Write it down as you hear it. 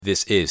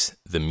This is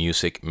the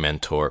Music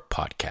Mentor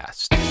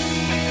Podcast.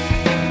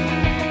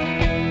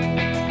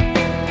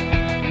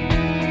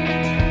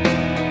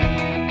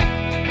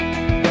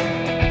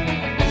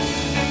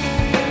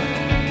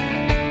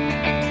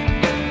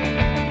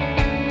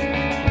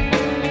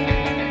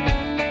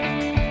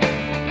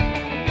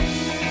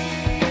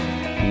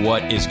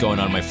 What is going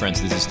on, my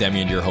friends? This is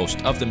Demian, your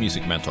host of the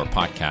Music Mentor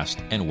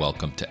Podcast, and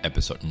welcome to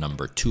episode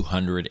number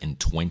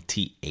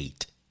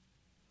 228.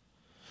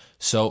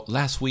 So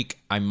last week,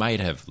 I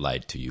might have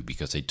lied to you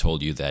because I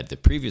told you that the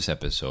previous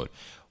episode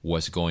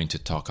was going to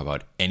talk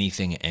about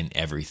anything and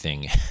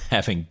everything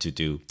having to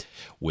do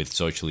with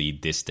socially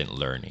distant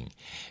learning.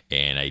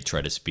 And I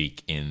try to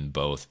speak in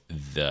both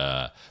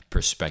the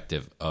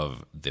perspective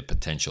of the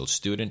potential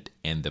student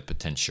and the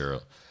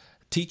potential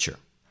teacher.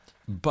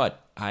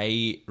 But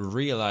I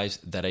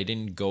realized that I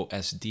didn't go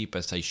as deep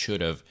as I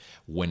should have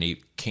when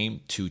it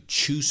came to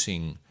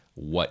choosing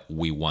what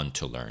we want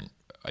to learn.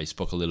 I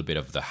spoke a little bit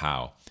of the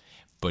how.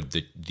 But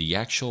the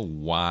actual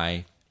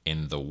why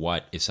and the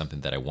what is something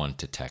that I want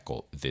to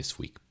tackle this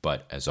week.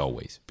 But as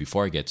always,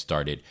 before I get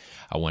started,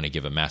 I want to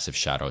give a massive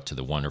shout out to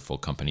the wonderful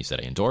companies that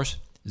I endorse: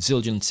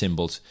 Zildjian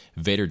Cymbals,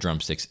 Vader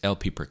Drumsticks,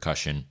 LP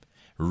Percussion,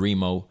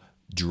 Remo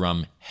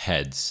Drum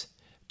Heads,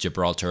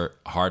 Gibraltar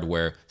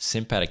Hardware,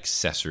 Simpad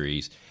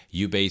Accessories,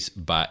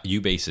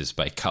 Ubases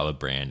by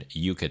Calibrand,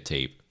 Yuka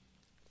Tape,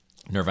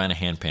 Nirvana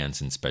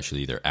Handpans, and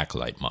especially their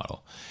Acolyte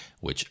model,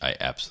 which I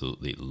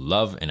absolutely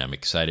love, and I'm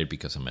excited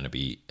because I'm going to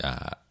be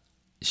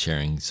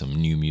sharing some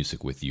new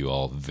music with you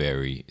all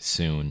very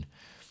soon.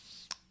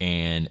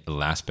 And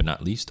last but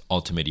not least,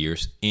 Ultimate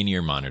Ears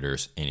in-ear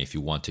monitors, and if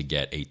you want to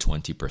get a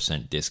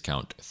 20%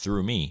 discount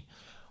through me,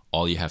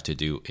 all you have to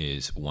do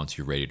is, once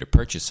you're ready to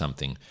purchase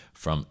something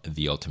from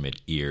the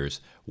Ultimate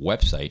Ears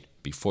website,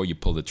 before you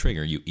pull the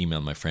trigger, you email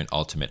my friend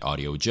Ultimate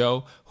Audio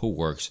Joe, who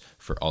works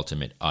for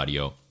Ultimate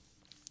Audio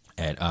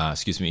at,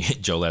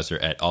 Joe Lesser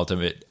at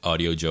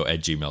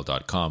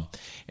ultimateaudiojoe@gmail.com,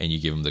 and you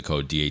give him the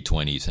code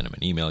DA20, you send him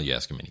an email, you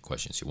ask him any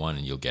questions you want,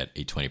 and you'll get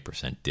a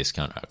 20%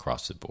 discount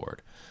across the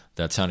board.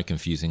 That sounded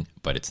confusing,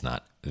 but it's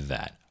not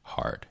that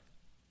hard.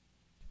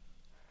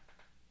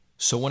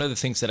 So one of the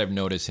things that I've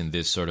noticed in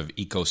this sort of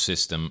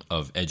ecosystem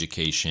of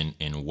education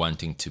and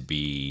wanting to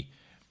be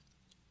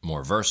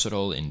more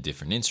versatile in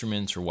different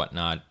instruments or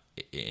whatnot,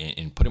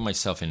 and putting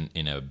myself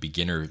in a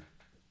beginner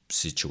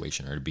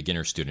situation or a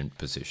beginner student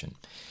position,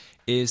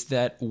 is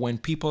that when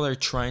people are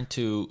trying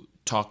to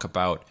talk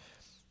about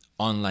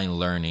online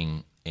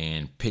learning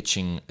and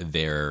pitching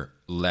their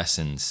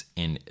lessons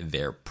in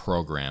their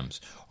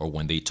programs, or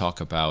when they talk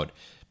about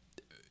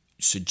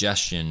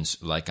suggestions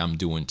like I'm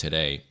doing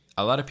today,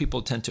 a lot of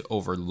people tend to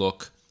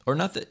overlook, or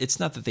not that it's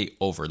not that they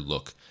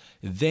overlook,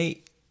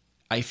 I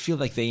feel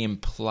like they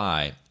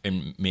imply,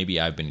 and maybe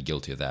I've been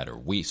guilty of that, or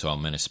we, so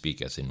I'm going to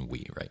speak as in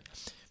we, right?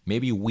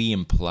 Maybe we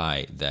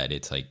imply that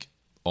it's like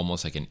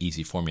almost like an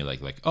easy formula,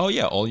 like oh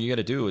yeah, all you got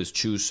to do is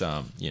choose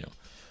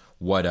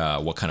what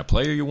kind of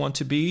player you want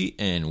to be,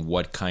 and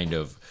what kind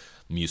of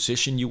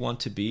musician you want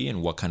to be,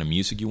 and what kind of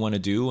music you want to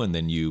do, and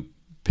then you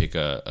pick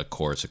a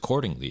course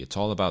accordingly. It's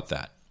all about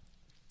that.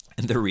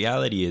 And the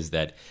reality is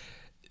that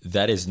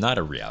is not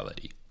a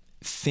reality.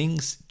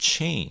 Things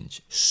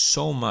change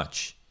so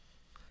much,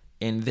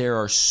 and there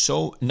are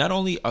not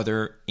only are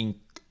there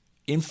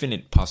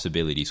infinite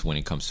possibilities when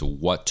it comes to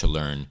what to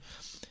learn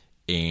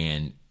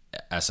and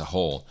as a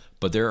whole,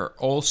 but there are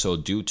also,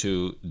 due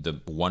to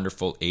the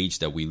wonderful age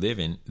that we live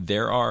in,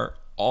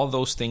 all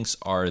those things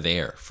are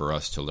there for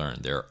us to learn.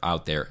 They're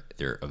out there,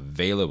 they're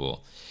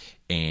available,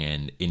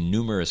 and in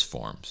numerous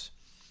forms.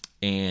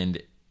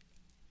 And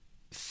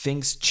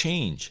things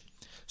change.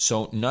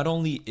 So not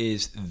only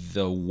is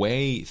the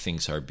way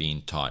things are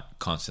being taught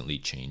constantly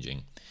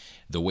changing,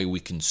 the way we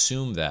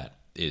consume that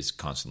is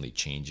constantly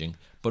changing,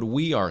 but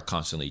we are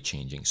constantly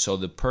changing. So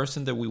the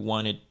person that we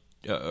wanted,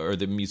 or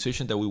the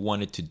musician that we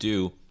wanted to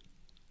do,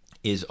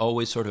 is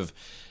always sort of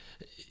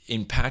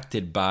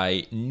impacted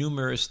by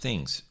numerous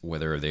things,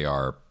 whether they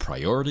are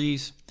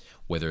priorities,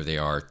 whether they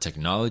are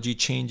technology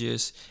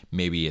changes,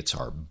 maybe it's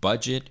our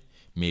budget,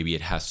 maybe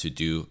it has to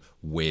do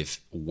with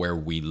where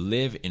we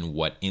live and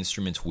what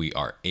instruments we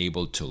are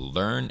able to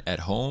learn at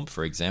home.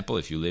 For example,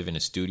 if you live in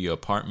a studio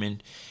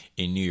apartment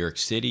in New York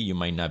City, you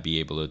might not be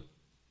able to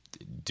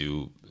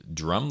do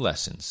drum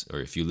lessons. Or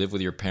if you live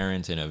with your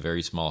parents in a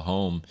very small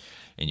home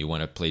and you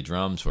want to play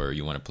drums, or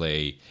you want to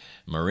play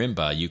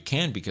marimba, you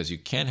can, because you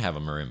can have a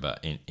marimba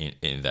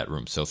in that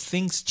room. So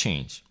things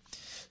change.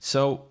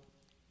 So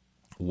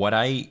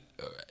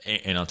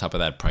and on top of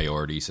that,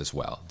 priorities as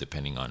well,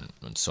 depending on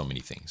so many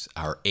things.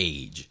 Our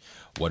age,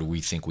 what do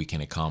we think we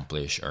can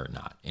accomplish or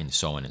not, and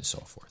so on and so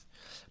forth.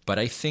 But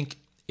I think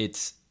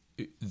it's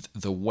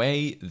the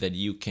way that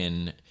you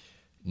can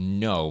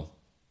know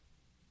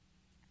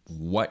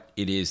what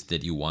it is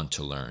that you want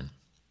to learn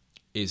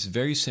is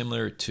very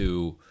similar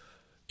to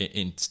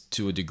a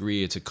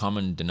degree, it's a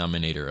common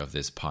denominator of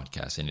this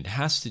podcast, and it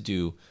has to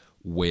do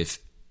with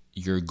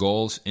your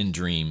goals and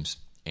dreams,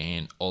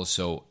 and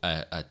also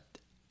a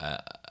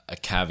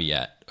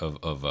caveat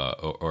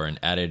or an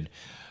added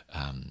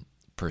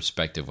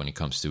perspective when it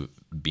comes to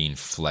being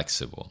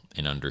flexible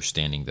and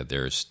understanding that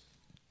there's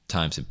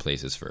times and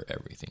places for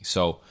everything.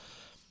 So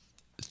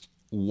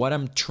what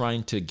I'm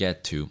trying to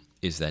get to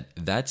is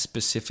that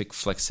specific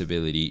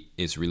flexibility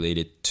is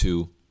related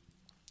to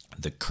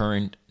the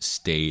current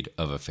state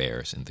of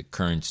affairs and the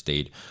current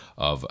state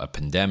of a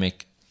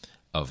pandemic,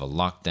 of a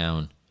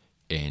lockdown,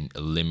 and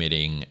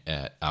limiting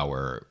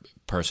our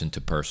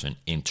person-to-person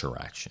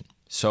interaction.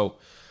 So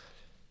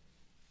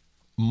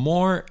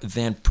more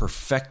than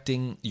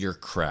perfecting your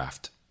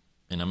craft,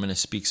 and I'm going to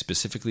speak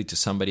specifically to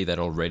somebody that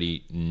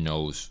already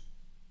knows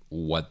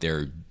what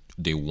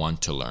they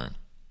want to learn.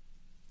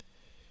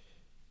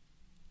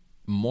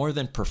 More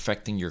than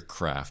perfecting your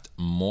craft,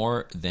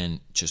 more than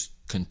just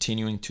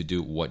continuing to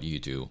do what you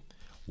do,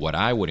 what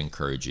I would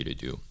encourage you to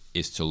do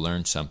is to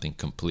learn something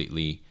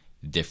completely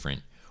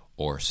different,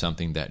 or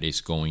something that is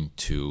going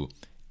to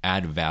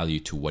add value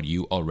to what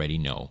you already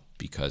know,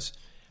 because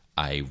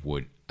I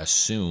would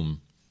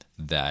assume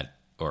that,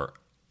 or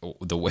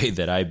the way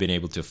that I've been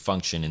able to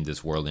function in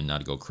this world and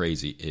not go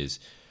crazy, is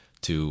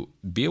to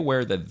be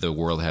aware that the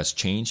world has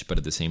changed, but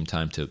at the same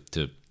time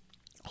to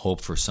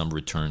hope for some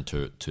return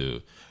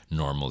to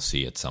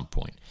normalcy at some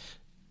point.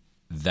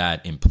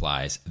 That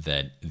implies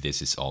that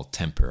this is all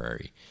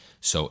temporary.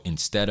 So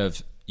instead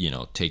of,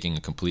 taking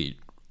a complete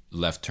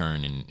left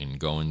turn and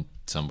going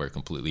somewhere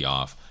completely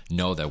off,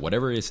 know that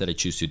whatever it is that I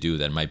choose to do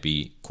that might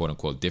be quote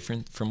unquote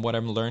different from what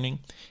I'm learning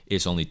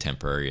is only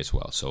temporary as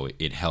well. So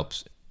it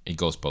helps, it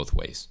goes both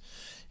ways.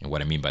 And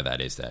what I mean by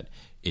that is that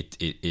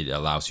it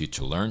allows you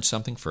to learn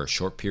something for a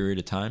short period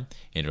of time,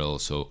 and it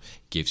also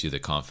gives you the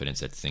confidence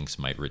that things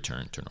might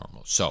return to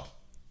normal. So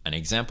an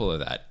example of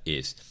that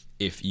is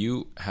if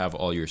you have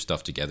all your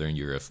stuff together and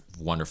you're a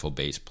wonderful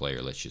bass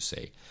player, let's just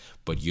say,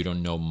 but you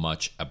don't know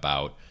much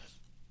about,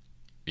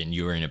 and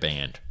you're in a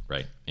band,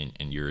 right?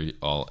 And you're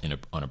all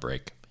on a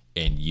break,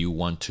 and you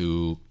want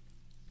to,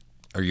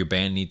 or your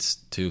band needs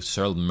to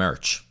sell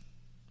merch,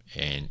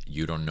 and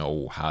you don't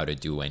know how to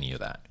do any of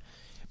that.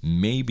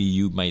 Maybe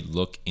you might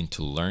look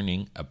into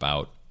learning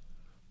about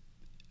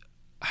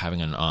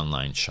having an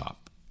online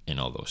shop and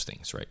all those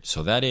things, right?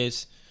 So that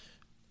is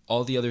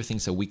all the other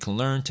things that we can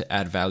learn to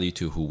add value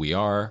to who we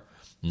are,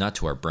 not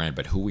to our brand,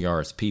 but who we are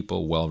as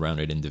people,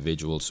 well-rounded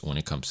individuals when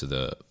it comes to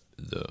the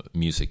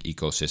music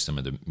ecosystem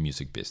and the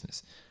music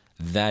business.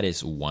 That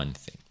is one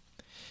thing.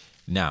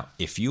 Now,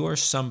 if you are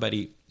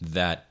somebody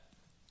that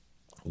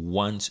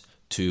wants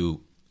to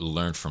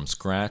learn from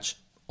scratch,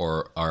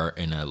 or are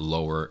in a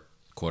lower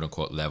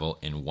quote-unquote level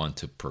and want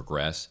to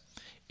progress,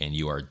 and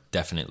you are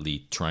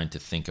definitely trying to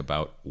think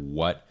about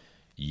what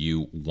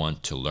you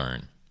want to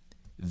learn,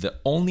 the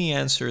only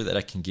answer that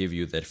I can give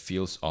you that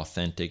feels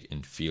authentic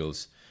and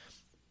feels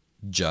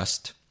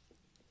just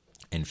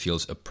and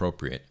feels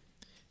appropriate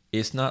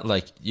is not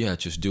like,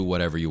 just do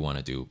whatever you want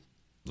to do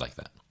like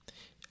that.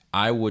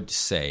 I would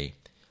say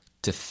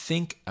to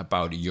think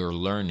about your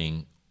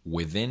learning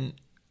within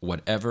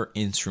whatever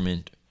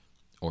instrument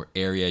or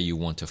area you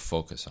want to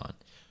focus on.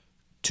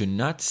 To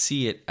not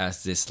see it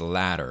as this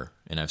ladder,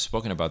 and I've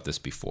spoken about this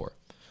before.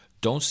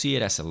 Don't see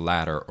it as a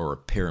ladder or a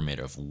pyramid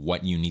of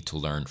what you need to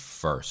learn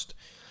first.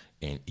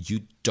 And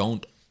you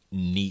don't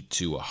need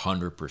to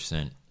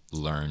 100%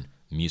 learn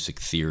music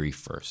theory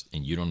first.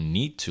 And you don't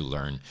need to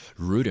learn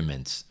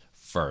rudiments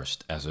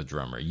first as a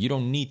drummer. You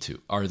don't need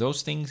to. Are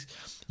those things,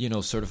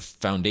 sort of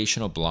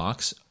foundational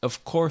blocks?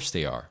 Of course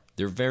they are.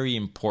 They're very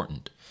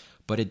important.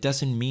 But it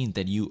doesn't mean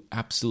that you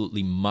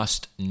absolutely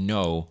must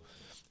know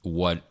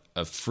what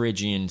a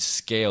Phrygian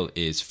scale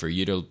is for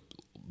you to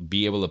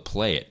be able to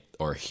play it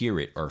or hear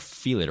it or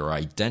feel it or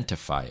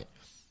identify it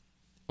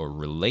or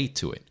relate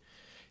to it.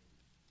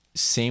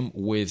 Same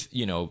with,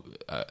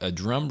 a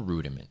drum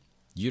rudiment.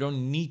 You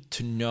don't need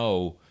to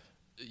know,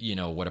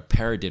 what a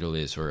paradiddle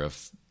is or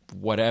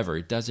whatever.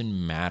 It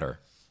doesn't matter.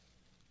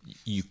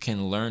 You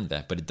can learn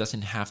that, but it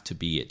doesn't have to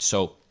be it.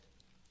 So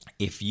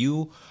if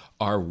you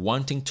are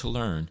wanting to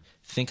learn,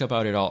 think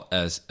about it all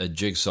as a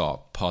jigsaw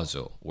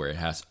puzzle where it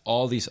has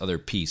all these other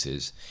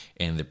pieces,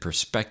 and the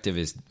perspective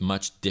is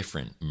much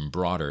different and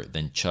broader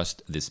than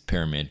just this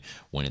pyramid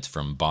when it's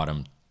from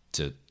bottom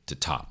to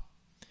top.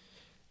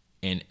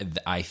 And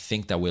I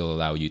think that will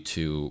allow you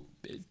to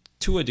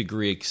a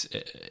degree,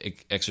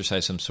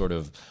 exercise some sort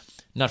of,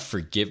 not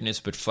forgiveness,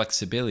 but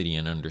flexibility,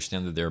 and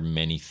understand that there are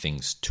many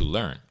things to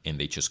learn, and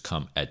they just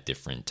come at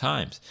different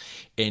times.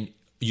 And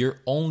you're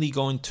only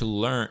going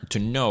to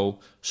know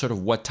sort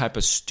of what type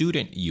of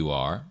student you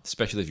are,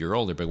 especially if you're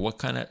older, but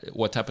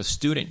what type of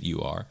student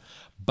you are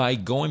by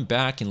going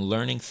back and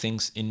learning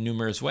things in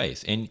numerous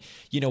ways. And,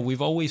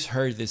 we've always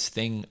heard this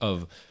thing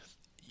of,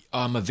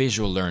 I'm a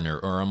visual learner,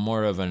 or I'm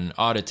more of an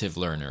auditive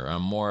learner,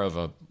 I'm more of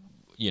a,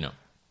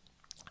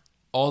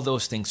 all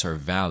those things are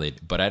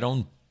valid, but I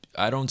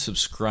don't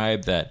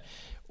subscribe that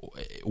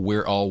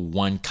we're all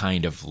one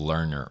kind of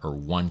learner or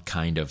one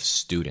kind of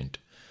student.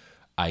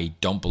 I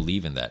don't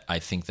believe in that. I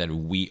think that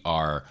we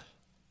are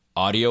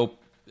audio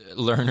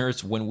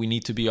learners when we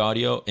need to be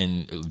audio,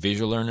 and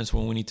visual learners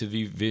when we need to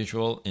be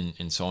visual,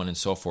 and so on and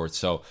so forth.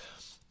 So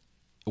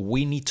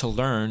we need to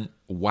learn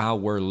while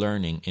we're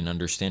learning and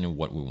understanding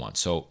what we want.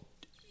 So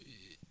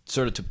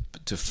sort of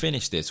to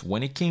finish this,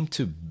 when it came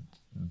to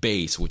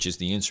bass, which is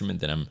the instrument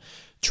that I'm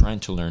trying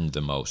to learn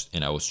the most,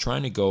 and I was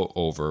trying to go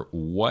over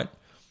what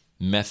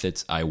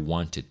methods I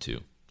wanted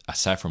to,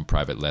 aside from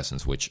private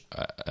lessons, which,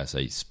 as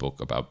I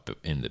spoke about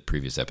in the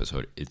previous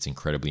episode, it's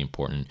incredibly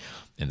important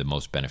and the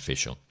most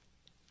beneficial.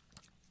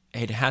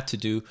 It had to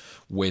do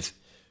with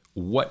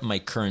what my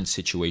current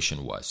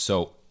situation was.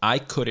 So I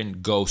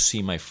couldn't go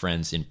see my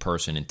friends in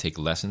person and take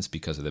lessons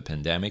because of the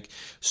pandemic.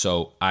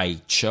 So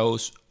I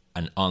chose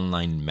an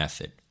online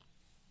method.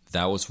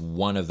 That was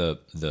one of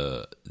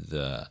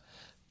the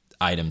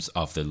items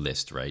of the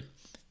list, right?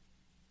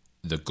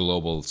 The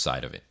global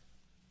side of it.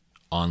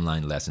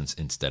 Online lessons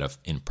instead of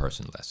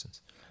in-person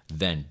lessons.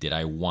 Then, did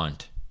I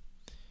want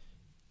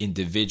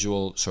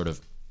individual sort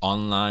of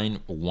online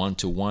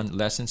one-to-one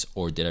lessons,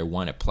 or did I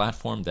want a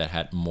platform that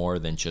had more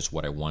than just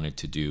what I wanted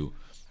to do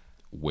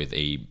with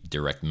a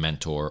direct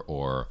mentor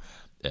or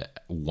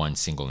one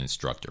single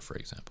instructor, for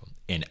example?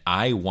 And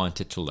I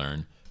wanted to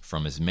learn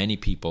from as many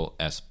people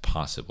as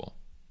possible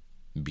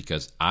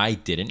because I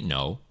didn't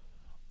know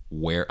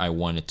where I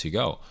wanted to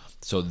go.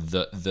 So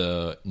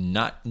the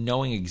not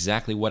knowing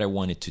exactly what I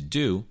wanted to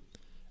do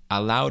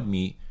allowed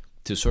me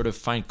to sort of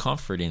find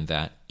comfort in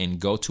that and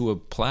go to a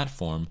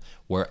platform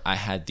where I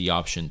had the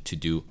option to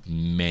do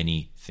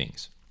many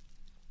things.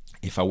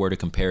 If I were to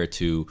compare it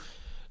to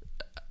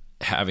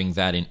having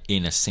that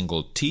in a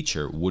single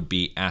teacher, would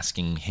be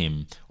asking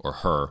him or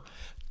her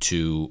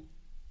to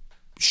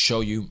show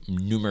you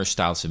numerous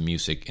styles of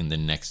music in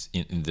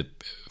the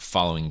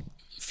following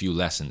few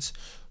lessons,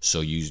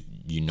 so you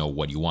know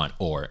what you want,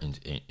 or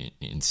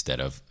instead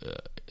of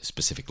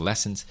specific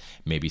lessons,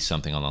 maybe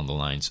something along the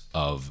lines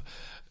of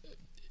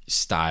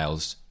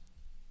styles,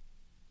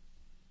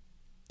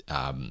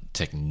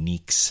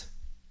 techniques,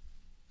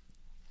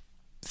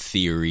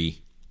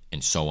 theory,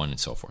 and so on and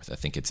so forth. I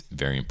think it's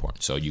very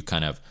important. So you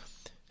kind of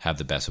have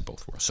the best of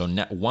both worlds. So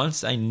now,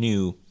 once I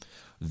knew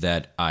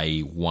that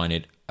I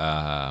wanted,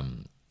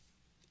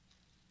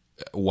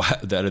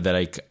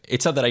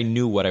 it's not that I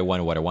knew what I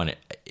wanted.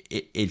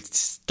 It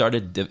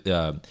started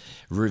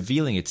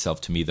revealing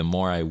itself to me the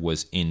more I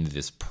was in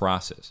this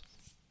process.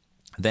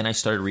 Then I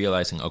started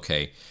realizing,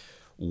 okay,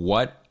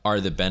 what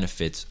are the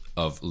benefits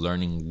of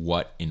learning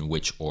what in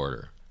which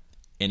order?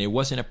 And it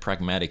wasn't a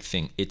pragmatic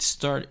thing. It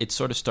sort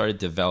of started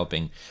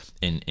developing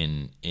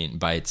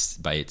by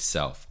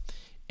itself.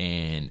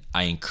 And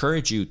I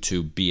encourage you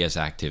to be as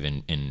active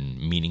and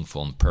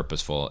meaningful and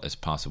purposeful as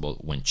possible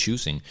when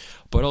choosing,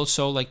 but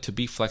also like to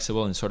be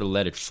flexible and sort of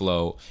let it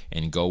flow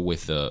and go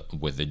with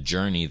the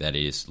journey that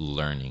is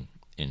learning,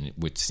 and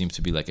which seems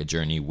to be like a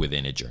journey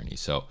within a journey.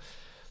 So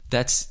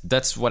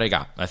that's what I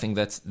got. I think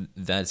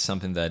that's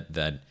something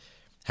that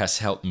has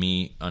helped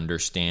me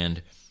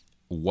understand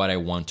what I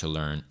want to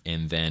learn,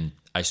 and then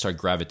I start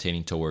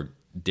gravitating toward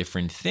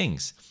different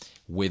things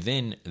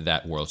within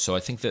that world. So I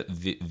think that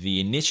the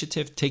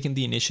initiative, taking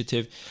the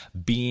initiative,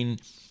 being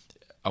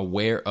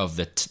aware of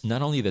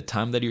not only the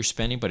time that you're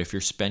spending, but if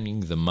you're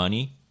spending the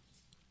money,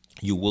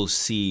 you will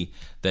see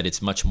that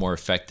it's much more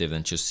effective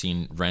than just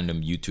seeing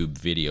random YouTube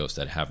videos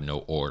that have no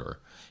order.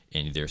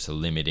 And there's a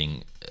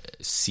limiting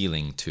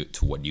ceiling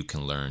to what you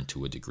can learn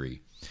to a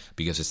degree,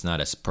 because it's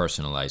not as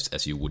personalized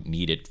as you would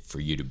need it for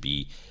you to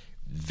be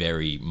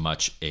very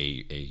much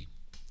a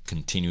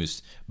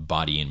continuous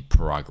body in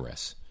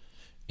progress.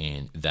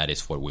 And that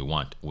is what we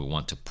want. We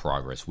want to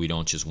progress. We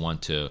don't just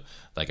want to,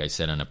 like I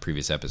said on a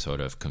previous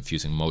episode of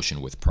confusing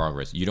motion with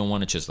progress, you don't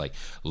want to just like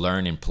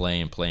learn and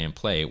play and play and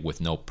play with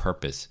no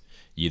purpose.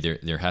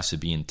 There has to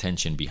be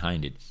intention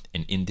behind it.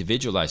 And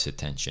individualized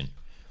attention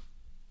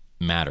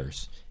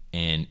matters.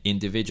 And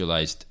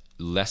individualized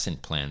lesson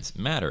plans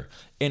matter.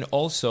 And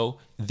also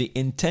the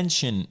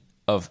intention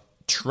of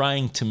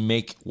trying to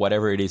make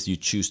whatever it is you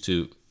choose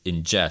to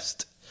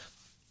ingest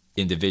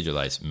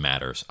individualized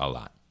matters a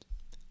lot.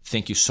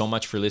 Thank you so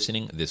much for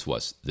listening. This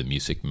was the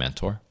Music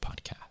Mentor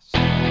Podcast.